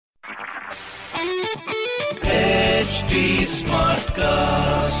HT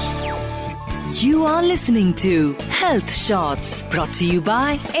Smartcast. You are listening to Health Shots brought to you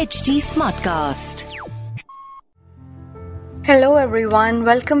by HT Smartcast. Hello everyone,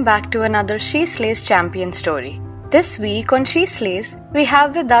 welcome back to another She Slays Champion story. This week on She Slays, we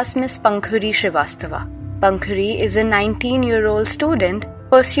have with us Miss Pankhuri Srivastava. Pankhuri is a 19-year-old student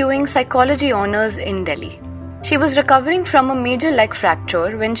pursuing psychology honors in Delhi. She was recovering from a major leg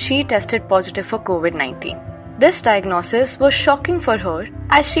fracture when she tested positive for COVID-19. This diagnosis was shocking for her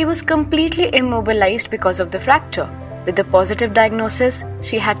as she was completely immobilized because of the fracture. With the positive diagnosis,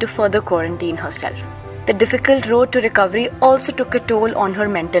 she had to further quarantine herself. The difficult road to recovery also took a toll on her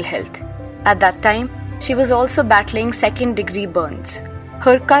mental health. At that time, she was also battling second-degree burns.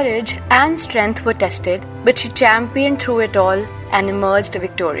 Her courage and strength were tested, but she championed through it all and emerged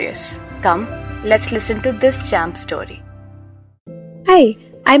victorious. Come, let's listen to this champ story. Hi,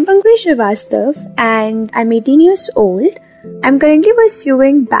 I'm Pankhuri Srivastav and I'm 18 years old. I'm currently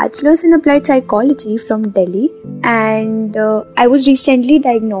pursuing Bachelor's in Applied Psychology from Delhi and I was recently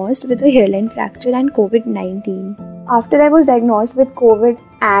diagnosed with a hairline fracture and COVID-19. After I was diagnosed with COVID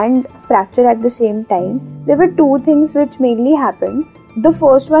and fracture at the same time, there were two things which mainly happened. The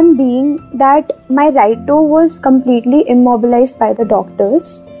first one being that my right toe was completely immobilized by the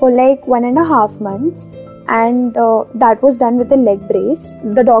doctors for like 1.5 months. And that was done with a leg brace.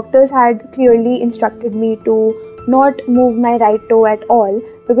 The doctors had clearly instructed me to not move my right toe at all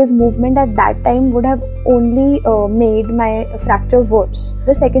because movement at that time would have only made my fracture worse.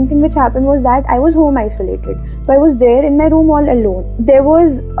 The second thing which happened was that I was home isolated. So I was there in my room all alone. There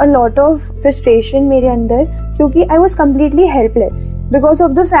was a lot of frustration mere andar because I was completely helpless because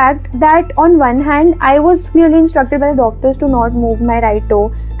of the fact that on one hand I was clearly instructed by the doctors to not move my right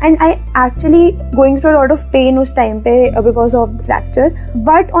toe and I actually going through a lot of pain us time pe because of the fracture,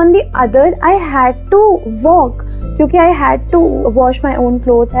 but on the other I had to walk because I had to wash my own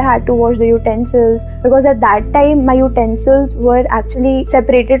clothes, I had to wash the utensils because at that time my utensils were actually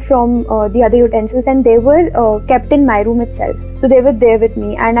separated from the other utensils and they were kept in my room itself. So they were there with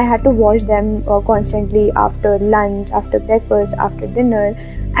me and I had to wash them constantly after lunch, after breakfast, after dinner,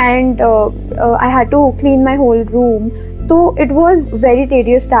 and I had to clean my whole room. So it was very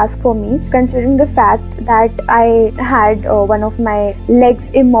tedious task for me considering the fact that I had one of my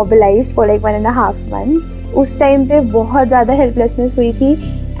legs immobilized for like 1.5 months. उस time पे बहुत ज़्यादा helplessness हुई थी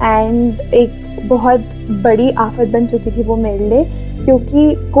and एक बहुत बड़ी आफत बन चुकी थी वो मेरे लिए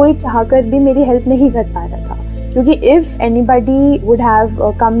क्योंकि कोई चाहकर भी मेरी हेल्प नहीं कर पा रहा था क्योंकि if anybody would have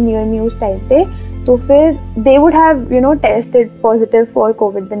come near me उस टाइम पे तो फिर they would have tested positive for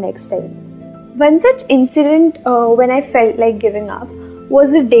COVID the next time. One such incident when I felt like giving up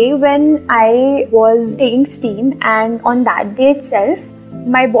was a day when I was taking steam and on that day itself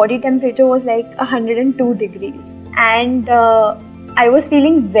my body temperature was like 102 degrees and I was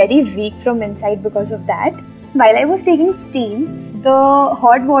feeling very weak from inside because of that. While I was taking steam, the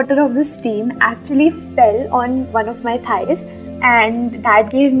hot water of the steam actually fell on one of my thighs and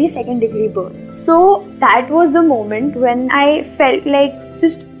that gave me second-degree burns. So that was the moment when I felt like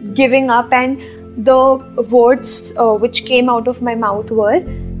just giving up and the words which came out of my mouth were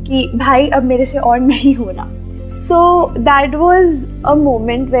कि भाई अब मेरे से और नहीं हो रहा. So that was a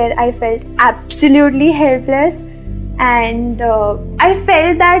moment where I felt absolutely helpless and I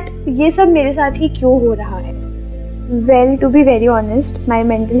felt that ये सब मेरे साथ ही क्यों हो रहा है. Well, to be very honest, my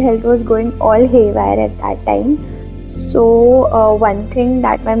mental health was going all haywire at that time. So one thing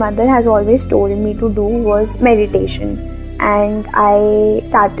that my mother has always told me to do was meditation. And I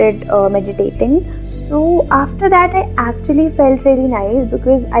started meditating. So after that I actually felt really nice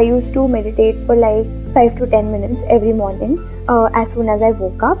because I used to meditate for like 5 to 10 minutes every morning as soon as I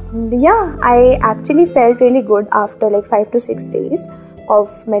woke up. And yeah, I actually felt really good after like 5 to 6 days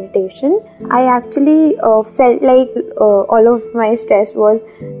of meditation. I actually felt like all of my stress was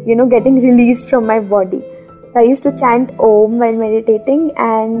getting released from my body. I used to chant Om while meditating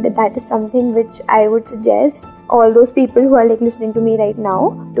and that is something which I would suggest all those people who are like listening to me right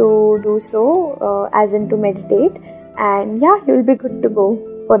now to do so as in to meditate and yeah, you'll be good to go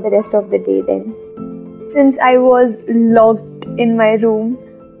for the rest of the day then. Since I was locked in my room,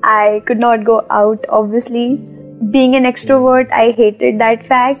 I could not go out obviously. Being an extrovert, I hated that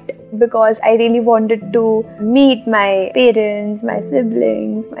fact because I really wanted to meet my parents, my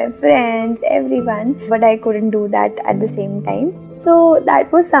siblings, my friends, everyone, but I couldn't do that at the same time. So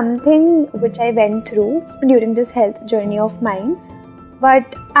that was something which I went through during this health journey of mine. But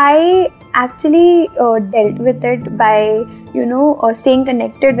I actually dealt with it by, staying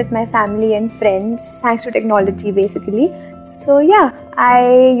connected with my family and friends thanks to technology basically. So yeah,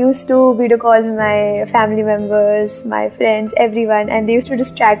 I used to video call my family members, my friends, everyone, and they used to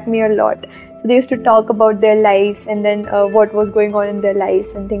distract me a lot. So they used to talk about their lives and then what was going on in their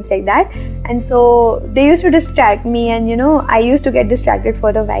lives and things like that. And so they used to distract me, and I used to get distracted for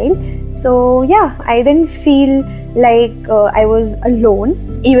a while. So yeah, I didn't feel like I was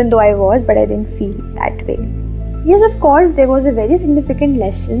alone, even though I was, but I didn't feel that way. Yes, of course, there was a very significant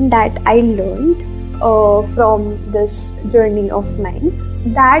lesson that I learned from this journey of mine.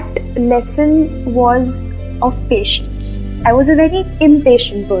 That lesson was of patience. I was a very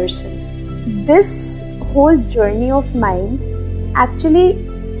impatient person. This whole journey of mine actually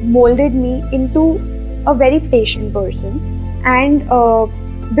molded me into a very patient person. And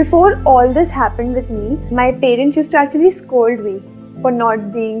before all this happened with me, my parents used to actually scold me for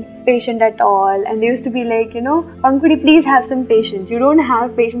not being patient at all, and they used to be like, Pankhuri, please have some patience. You don't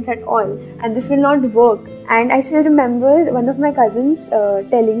have patience at all, and this will not work. And I still remember one of my cousins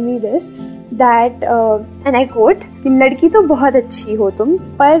telling me this, that and I quote, "लड़की तो बहुत अच्छी हो तुम,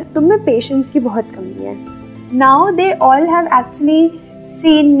 पर तुम में patience की बहुत कमी है." Now they all have actually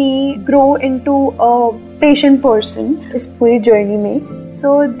seen me grow into a patient person इस पूरी journey में, so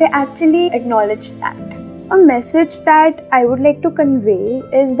they actually acknowledged that. A message that I would like to convey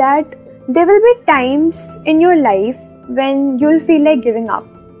is that there will be times in your life when you'll feel like giving up.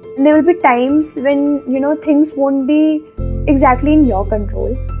 And there will be times when, things won't be exactly in your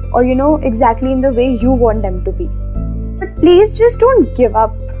control, or, exactly in the way you want them to be. But please just don't give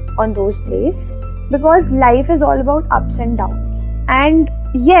up on those days, because life is all about ups and downs. And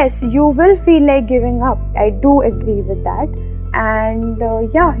yes, you will feel like giving up. I do agree with that. And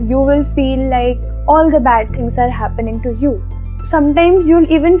you will feel like all the bad things are happening to you. Sometimes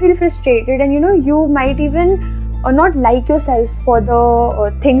you'll even feel frustrated, and you might even not like yourself for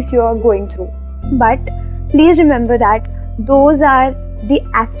the things you are going through. But please remember that those are the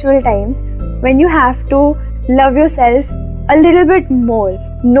actual times when you have to love yourself a little bit more.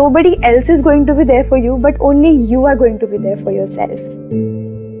 Nobody else is going to be there for you, but only you are going to be there for yourself.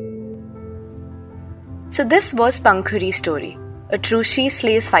 So this was Pankhuri's story, a true She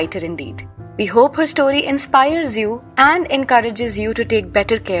Slays fighter indeed. We hope her story inspires you and encourages you to take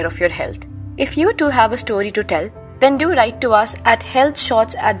better care of your health. If you too have a story to tell, then do write to us at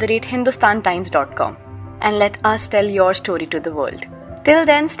healthshots@hindustantimes.com and let us tell your story to the world. Till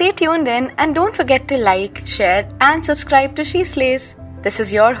then, stay tuned in and don't forget to like, share and subscribe to She Slays. This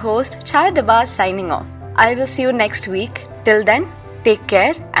is your host, Chaya Dabas signing off. I will see you next week. Till then, take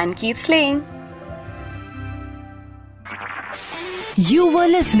care and keep slaying. You were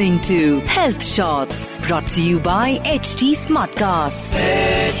listening to Health Shots, brought to you by HT Smartcast.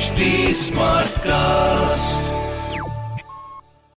 HT Smartcast.